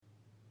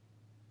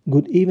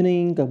Good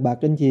evening các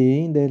bác anh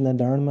chị, đây là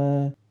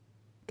Dharma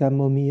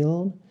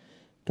Chamomile.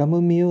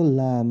 Chamomile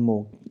là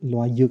một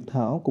loại dược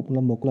thảo, cũng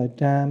là một loại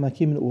trà mà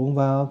khi mình uống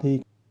vào thì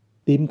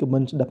tim của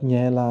mình sẽ đập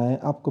nhẹ lại,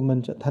 óc của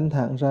mình sẽ thanh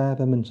thản ra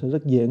và mình sẽ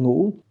rất dễ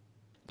ngủ.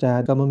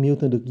 Trà Chamomile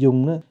thường được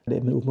dùng để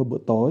mình uống vào bữa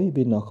tối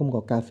vì nó không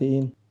có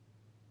caffeine.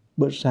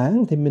 Bữa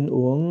sáng thì mình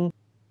uống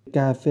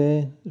cà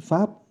phê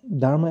Pháp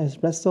Dharma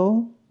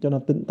Espresso cho nó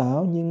tỉnh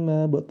táo, nhưng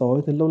mà bữa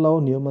tối thì lâu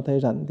lâu nếu mà thầy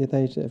rảnh thì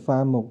thầy sẽ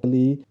pha một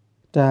ly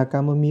trà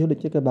chamomile để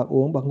cho các bạn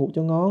uống và ngủ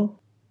cho ngon.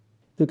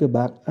 Thưa các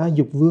bạn, A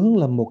Dục Vương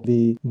là một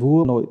vị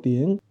vua nổi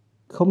tiếng,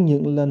 không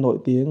những là nổi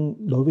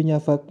tiếng đối với nhà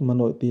Phật mà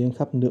nổi tiếng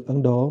khắp nước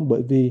Ấn Độ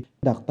bởi vì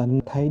đặc tánh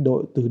thay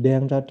đổi từ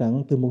đen ra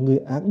trắng, từ một người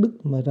ác đức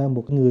mà ra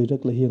một người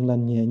rất là hiền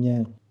lành nhẹ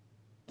nhàng.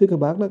 Thưa các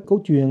bác,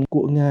 câu chuyện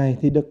của Ngài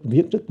thì được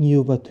viết rất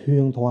nhiều và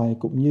huyền thoại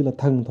cũng như là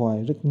thần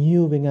thoại rất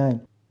nhiều về Ngài.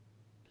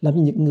 Làm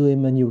như những người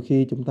mà nhiều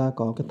khi chúng ta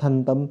có cái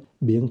thành tâm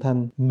biến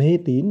thành mê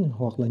tín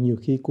hoặc là nhiều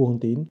khi cuồng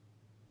tín.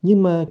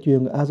 Nhưng mà chuyện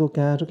của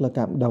Asoka rất là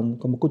cảm động.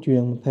 Có một câu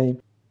chuyện mà thầy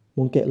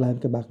muốn kể lại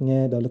các bạn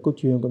nghe, đó là câu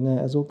chuyện của ngài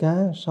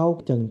Asoka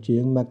sau trận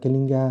chiến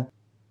Makelinga.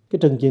 Cái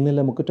trận chiến này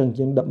là một cái trận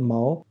chiến đẫm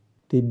máu.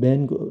 Thì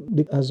bên của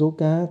Đức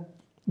Asoka,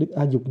 Đức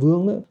A Dục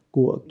Vương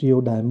của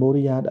triều đại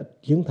Maurya đã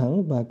chiến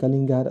thắng và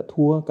Kalinga đã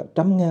thua, cả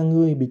 100.000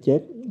 người bị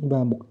chết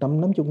và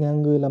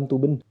 150.000 người làm tù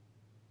binh.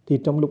 Thì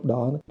trong lúc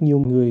đó nhiều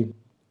người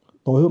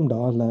tối hôm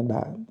đó là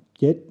đã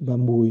chết và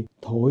mùi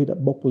thối đã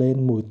bốc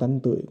lên, mùi tanh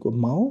tưởi của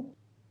máu.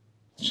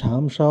 Sáng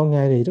hôm sau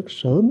ngài dậy rất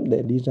sớm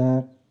để đi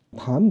ra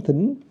thám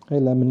thính,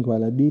 hay là mình gọi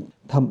là đi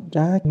thẩm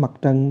tra mặt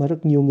trận mà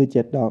rất nhiều người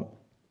chết đó.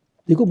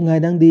 Thì lúc ngài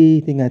đang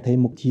đi thì ngài thấy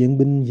một chiến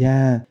binh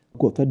già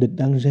của phe địch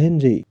đang rên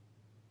rỉ.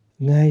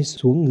 Ngài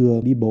xuống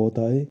ngựa đi bộ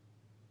tới,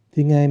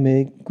 thì ngài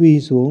mới quỳ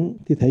xuống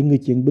thì thấy người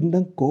chiến binh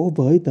đang cố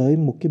với tới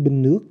một cái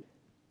bình nước.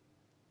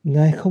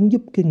 Ngài không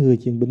giúp cái người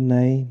chiến binh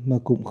này mà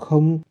cũng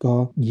không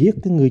có giết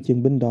cái người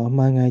chiến binh đó,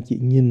 mà ngài chỉ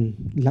nhìn,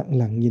 lặng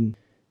lặng nhìn.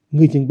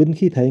 Người chiến binh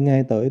khi thấy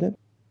ngài tới đó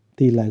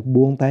thì lại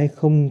buông tay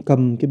không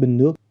cầm cái bình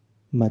nước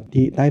mà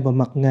chỉ tay vào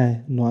mặt ngài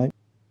nói: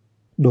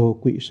 đồ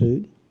quỷ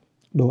sứ,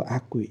 đồ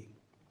ác quỷ.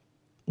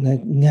 Ngài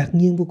ngạc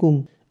nhiên vô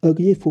cùng. Ở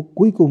cái giây phút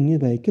cuối cùng như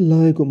vậy, cái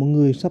lời của một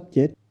người sắp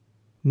chết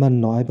mà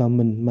nói vào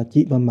mình, mà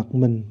chỉ vào mặt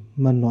mình,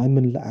 mà nói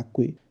mình là ác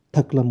quỷ,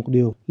 thật là một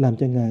điều làm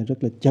cho ngài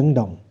rất là chấn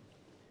động.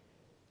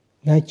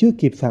 Ngài chưa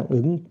kịp phản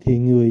ứng thì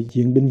người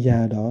chiến binh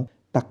già đó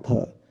tắt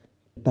thở,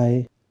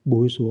 tay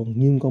búi xuống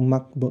nhưng con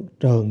mắt vẫn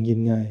trợn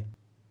nhìn ngài.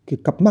 Cái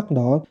cặp mắt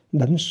đó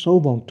đánh sâu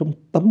vào trong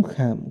tấm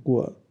khảm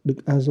của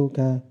Đức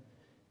Asoka,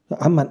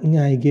 ám ảnh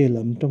ngài ghê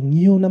lắm trong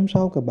nhiều năm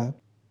sau các bạn.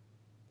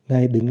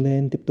 Ngài đứng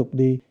lên tiếp tục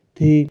đi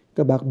thì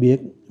các bạn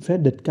biết phe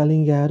địch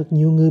Kalinga rất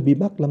nhiều người bị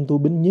bắt làm tù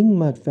binh, nhưng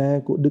mà phe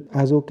của Đức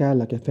Asoka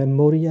là cái phe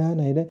Maurya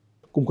này đấy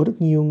cũng có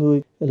rất nhiều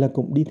người là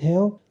cũng đi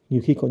theo,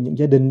 nhiều khi có những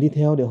gia đình đi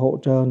theo để hỗ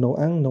trợ nấu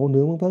ăn nấu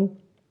nướng vân vân.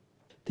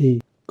 Thì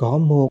có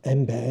một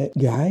em bé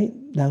gái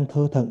đang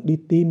thơ thẩn đi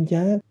tìm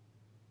cha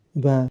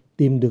và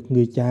tìm được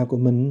người cha của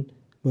mình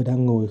và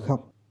đang ngồi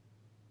khóc.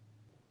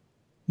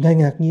 Ngài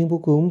ngạc nhiên vô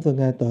cùng và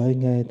ngài tới,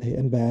 ngài thấy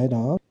em bé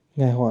đó,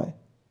 ngài hỏi: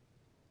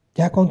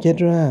 cha con chết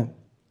rồi à?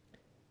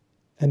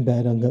 Em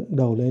bé đã ngẩng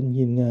đầu lên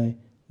nhìn ngài,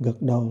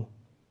 gật đầu,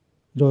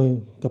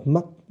 rồi cặp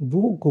mắt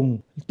vô cùng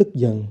tức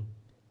giận.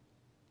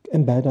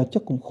 Em bé đó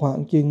chắc cũng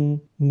khoảng chừng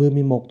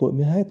 11 tuổi,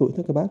 12 tuổi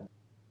thôi các bác.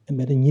 Em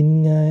bé đã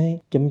nhìn ngài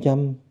chăm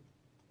chăm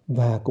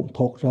và cũng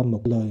thốt ra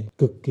một lời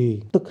cực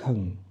kỳ tức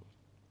hận: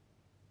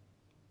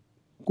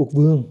 quốc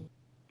vương,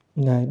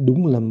 ngài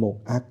đúng là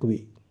một ác quỷ.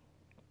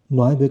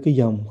 Nói với cái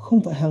giọng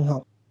không phải hăng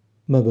học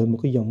mà với một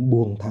cái giọng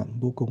buồn thảm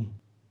vô cùng.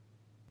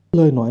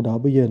 Lời nói đó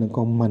bây giờ là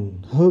còn mạnh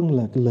hơn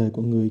là cái lời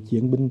của người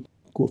chiến binh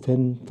của phe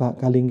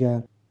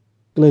Kalinga.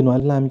 Cái lời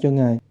nói làm cho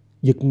ngài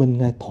giật mình,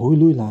 ngài thối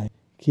lui lại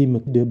khi một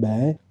đứa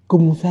bé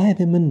cùng phe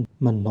với mình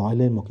mà nói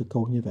lên một cái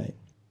câu như vậy.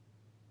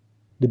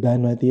 Đứa bé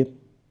nói tiếp: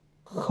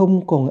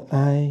 không còn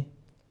ai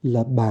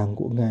là bạn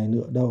của ngài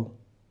nữa đâu.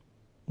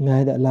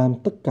 Ngài đã làm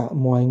tất cả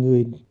mọi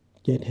người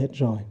chết hết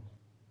rồi.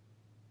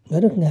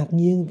 Ngài rất ngạc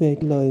nhiên về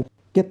cái lời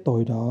kết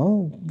tội đó,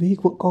 vì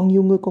vẫn còn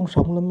nhiều người còn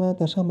sống lắm mà,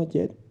 tại sao mà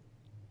chết?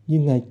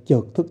 Nhưng ngài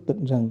chợt thức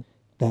tỉnh rằng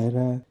tại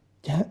ra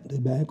cha đứa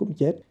bé cũng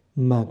chết,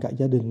 mà cả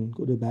gia đình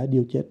của đứa bé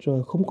đều chết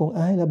rồi, không còn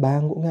ai là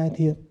bạn của ngài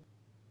thiệt.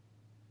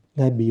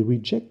 Ngài bị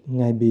reject,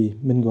 ngài bị,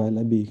 mình gọi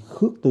là bị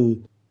khước từ,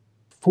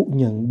 phủ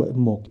nhận bởi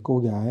một cô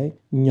gái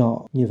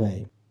nhỏ như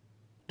vậy.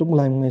 Trong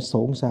lòng ngài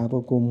xốn xả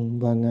vô cùng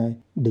và ngài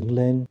đứng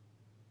lên.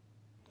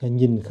 Ngài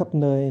nhìn khắp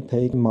nơi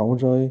thấy máu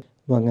rơi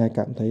và ngài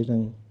cảm thấy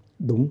rằng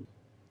đúng,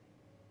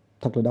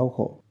 thật là đau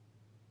khổ.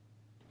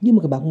 Nhưng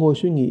mà các bạn ngồi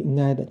suy nghĩ,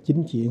 ngài đã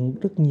chinh chiến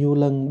rất nhiều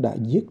lần, đã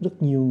giết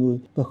rất nhiều người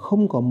và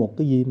không có một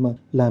cái gì mà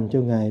làm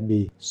cho ngài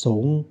bị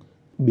xốn,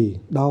 bị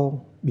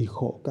đau, bị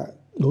khổ cả.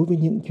 Đối với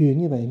những chuyện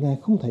như vậy, ngài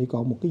không thấy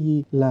có một cái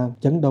gì làm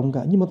chấn động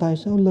cả. Nhưng mà tại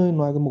sao lời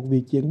nói của một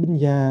vị chiến binh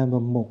già và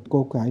một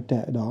cô gái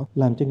trẻ đó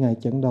làm cho ngài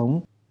chấn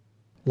động?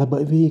 Là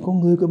bởi vì con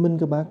người của mình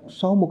các bạn,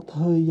 sau một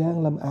thời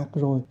gian làm ác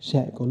rồi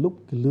sẽ có lúc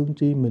cái lương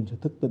tri mình sẽ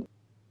thức tỉnh.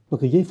 Và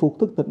cái giây phút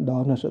thức tỉnh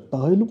đó nó sẽ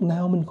tới lúc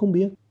nào mình không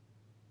biết.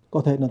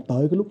 Có thể nó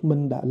tới cái lúc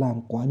mình đã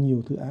làm quá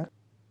nhiều thứ ác.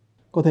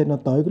 Có thể nó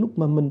tới cái lúc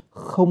mà mình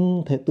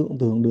không thể tưởng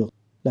tượng được,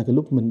 là cái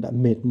lúc mình đã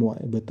mệt mỏi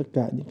với tất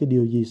cả những cái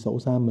điều gì xấu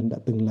xa mình đã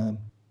từng làm.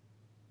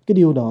 Cái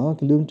điều đó,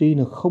 cái lương tri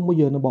nó không bao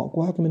giờ nó bỏ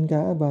qua cái mình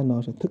cả, và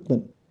nó sẽ thức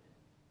tỉnh.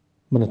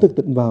 Mà nó thức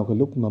tỉnh vào cái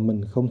lúc mà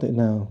mình không thể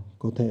nào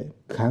có thể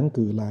kháng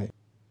cự lại.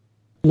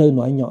 Lời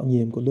nói nhỏ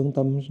nhiệm của lương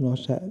tâm nó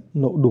sẽ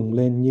nổ đùng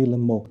lên như là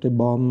một cái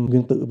bom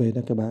nguyên tử vậy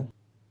đó các bạn.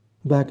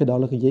 Và cái đó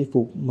là cái giây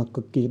phút mà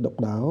cực kỳ độc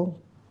đáo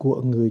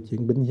của người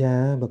chiến binh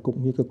già và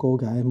cũng như cái cô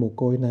gái mồ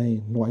côi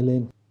này nói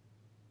lên.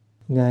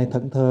 Ngài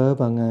thẫn thờ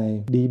và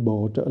Ngài đi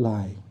bộ trở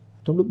lại.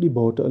 Trong lúc đi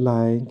bộ trở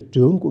lại,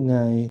 trướng của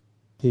Ngài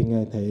thì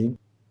Ngài thấy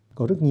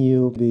có rất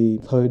nhiều, vì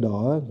thời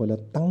đó gọi là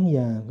tăng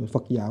già người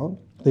Phật giáo.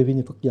 Tại vì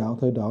nhà Phật giáo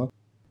thời đó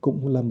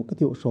cũng là một cái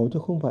thiểu số chứ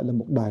không phải là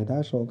một đại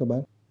đa số các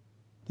bạn.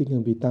 Thì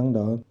người vị tăng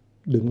đó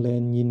đứng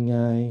lên nhìn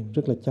Ngài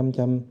rất là chăm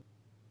chăm.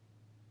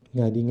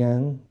 Ngài đi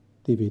ngang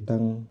thì vị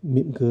tăng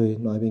mỉm cười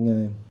nói với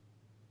Ngài: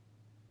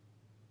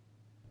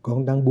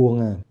 "Con đang buồn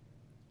à?"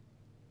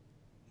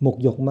 Một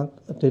giọt mắt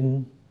ở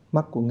trên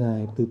mắt của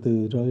Ngài từ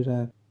từ rơi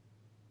ra.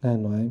 Ngài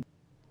nói: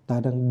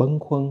 "Ta đang bâng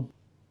khuâng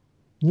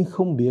nhưng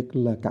không biết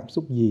là cảm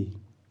xúc gì."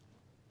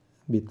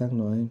 Vị tăng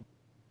nói: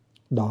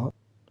 "Đó,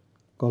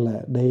 có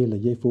lẽ đây là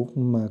giây phút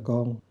mà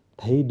con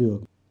thấy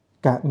được,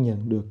 cảm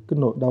nhận được cái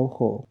nỗi đau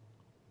khổ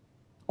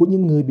của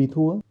những người bị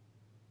thua,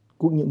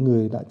 của những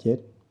người đã chết,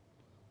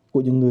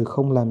 của những người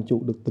không làm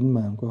chủ được tính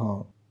mạng của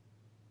họ."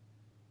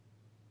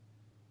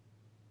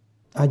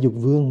 A Dục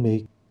Vương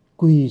mới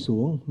quỳ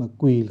xuống, mà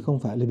quỳ không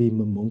phải là vì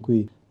mình muốn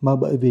quỳ, mà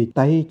bởi vì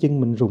tay chân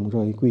mình rụng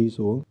rồi quỳ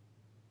xuống.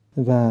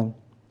 Và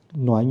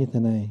nói như thế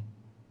này: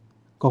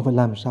 "Con phải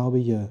làm sao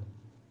bây giờ?"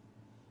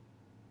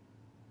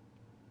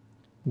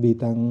 Vị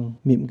tăng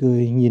mỉm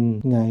cười nhìn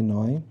Ngài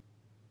nói: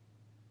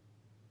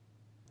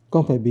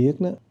 "Con phải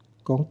biết đó,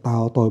 con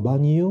tạo tội bao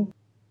nhiêu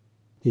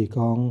thì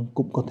con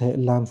cũng có thể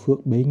làm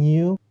phước bấy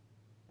nhiêu,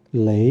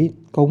 lấy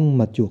công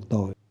mà chuộc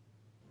tội.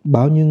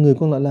 Bao nhiêu người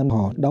con đã làm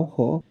họ đau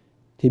khổ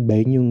thì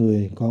bấy nhiêu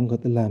người con có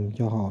thể làm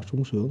cho họ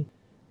sung sướng."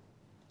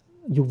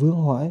 Dục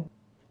Vương hỏi: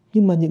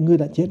 "Nhưng mà những người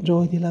đã chết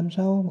rồi thì làm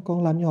sao mà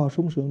con làm cho họ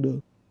sung sướng được?"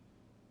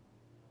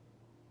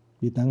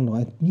 Vị tăng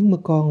nói: "Nhưng mà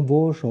còn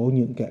vô số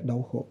những kẻ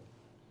đau khổ,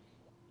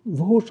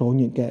 vô số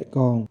những kẻ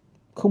còn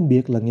không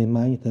biết là ngày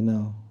mai như thế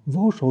nào,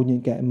 vô số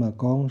những kẻ mà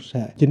con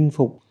sẽ chinh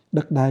phục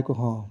đất đai của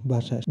họ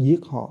và sẽ giết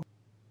họ."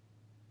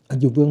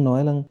 Dục Vương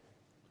nói rằng: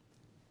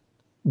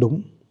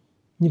 "Đúng,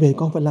 như vậy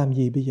con phải làm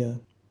gì bây giờ?"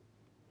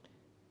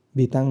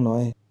 Vị tăng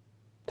nói: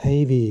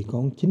 "Thay vì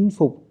con chinh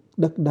phục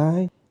đất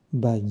đai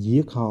và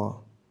giết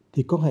họ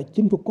thì con hãy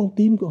chinh phục con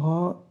tim của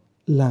họ,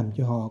 làm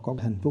cho họ có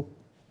hạnh phúc,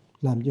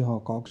 làm cho họ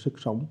có sức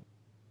sống.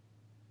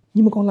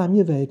 Nhưng mà con làm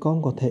như vậy,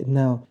 con có thể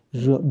nào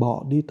rửa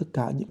bỏ đi tất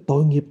cả những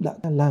tội nghiệp đã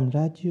làm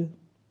ra chưa?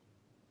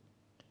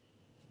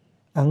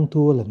 Ăn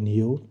thua là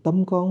nếu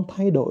tâm con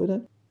thay đổi đó,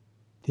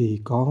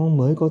 thì con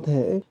mới có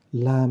thể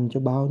làm cho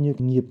bao nhiêu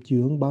nghiệp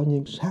chướng, bao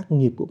nhiêu sát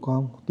nghiệp của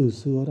con từ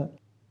xưa đó,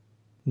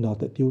 nó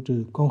sẽ tiêu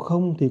trừ. Còn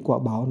không thì quả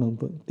báo nó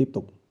vẫn tiếp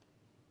tục.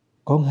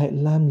 Con hãy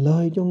làm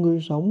lời cho người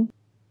sống,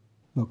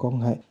 và con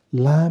hãy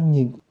làm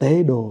những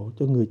tế độ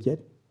cho người chết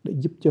để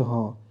giúp cho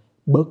họ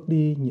bớt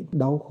đi những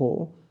đau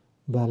khổ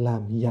và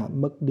làm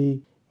giảm mất đi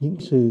những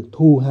sự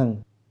thù hằn.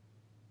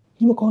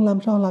 Nhưng mà con làm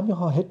sao làm cho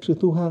họ hết sự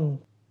thù hằn?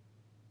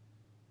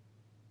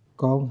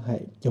 Con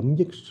hãy chấm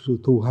dứt sự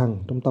thù hằn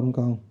trong tâm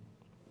con."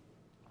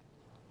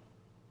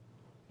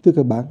 Thưa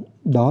các bạn,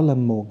 đó là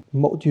một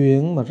mẫu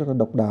chuyện mà rất là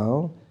độc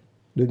đáo.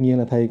 Đương nhiên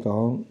là thầy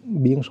có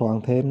biên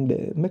soạn thêm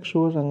để make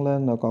sure rằng là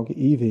nó có cái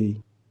ý vị.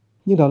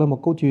 Nhưng đó là một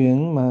câu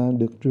chuyện mà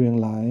được truyền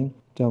lại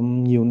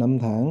trong nhiều năm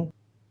tháng,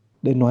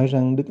 để nói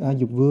rằng Đức A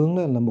Dục Vương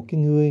đó là một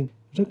cái người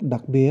rất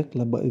đặc biệt,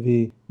 là bởi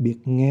vì biết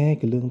nghe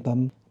cái lương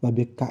tâm và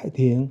biết cải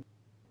thiện.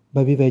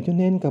 Và vì vậy cho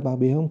nên các bạn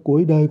biết không,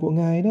 cuối đời của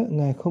Ngài đó,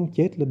 Ngài không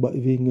chết là bởi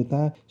vì người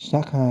ta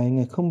sát hại,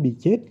 Ngài không bị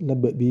chết là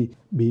bởi vì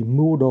bị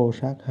mưu đồ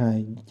sát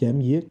hại,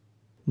 chém giết,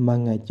 mà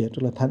Ngài chết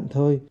rất là thảnh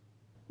thơi.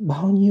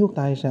 Bao nhiêu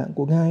tài sản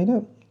của Ngài đó,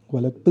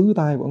 gọi là tứ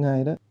tài của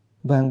Ngài đó,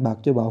 vàng bạc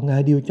châu báu,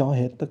 Ngài đều cho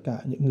hết tất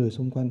cả những người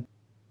xung quanh.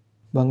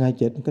 Và Ngài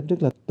chết một cách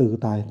rất là tự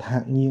tại,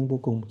 thản nhiên vô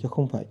cùng, chứ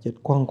không phải chết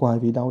quằn quại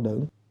vì đau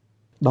đớn.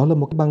 Đó là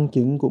một cái bằng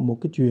chứng của một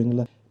cái chuyện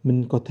là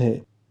mình có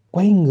thể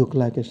quay ngược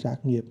lại cái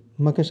sát nghiệp,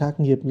 mà cái sát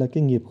nghiệp là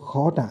cái nghiệp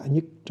khó trả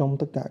nhất trong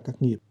tất cả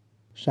các nghiệp,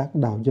 sát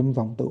đạo dâm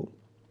vọng tụ.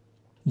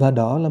 Và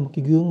đó là một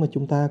cái gương mà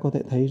chúng ta có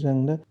thể thấy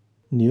rằng đó,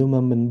 nếu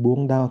mà mình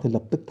buông đau thì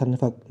lập tức thành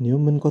Phật. Nếu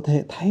mình có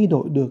thể thay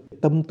đổi được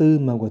tâm tư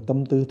mà gọi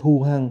tâm tư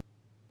thù hằn,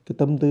 cái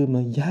tâm tư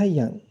mà dai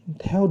dẳng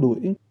theo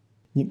đuổi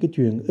những cái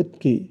chuyện ích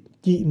kỷ,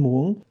 chỉ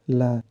muốn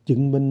là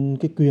chứng minh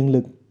cái quyền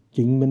lực,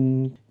 chứng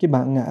minh cái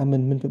bản ngã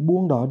mình phải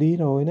buông đó đi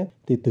rồi đó,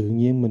 thì tự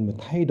nhiên mình mới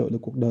thay đổi được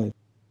cuộc đời.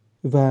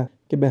 Và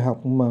cái bài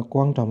học mà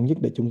quan trọng nhất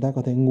để chúng ta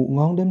có thể ngủ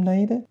ngon đêm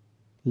nay đó,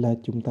 là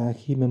chúng ta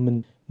khi mà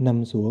mình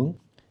nằm xuống,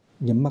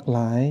 nhắm mắt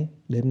lại,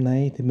 đêm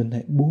nay thì mình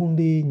hãy buông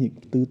đi những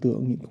tư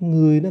tưởng, những con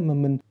người đó mà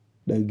mình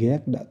đã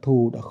ghét, đã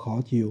thù, đã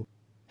khó chịu.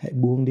 Hãy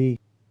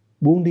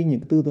buông đi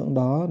những tư tưởng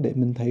đó, để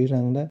mình thấy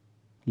rằng đó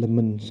là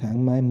mình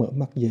sáng mai mở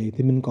mắt dậy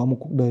thì mình có một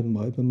cuộc đời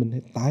mới và mình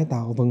hãy tái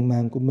tạo vận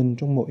mạng của mình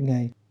trong mỗi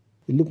ngày.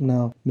 Thì lúc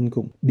nào mình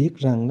cũng biết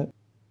rằng đó,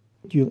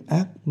 chuyện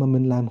ác mà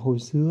mình làm hồi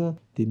xưa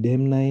thì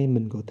đêm nay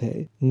mình có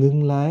thể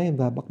ngưng lái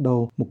và bắt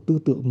đầu một tư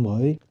tưởng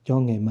mới cho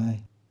ngày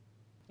mai.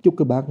 Chúc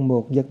các bác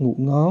một giấc ngủ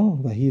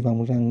ngon và hy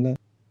vọng rằng là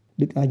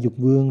Đức A Dục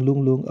Vương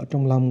luôn luôn ở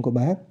trong lòng của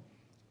bác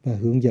và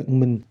hướng dẫn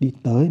mình đi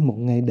tới một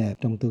ngày đẹp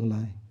trong tương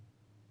lai.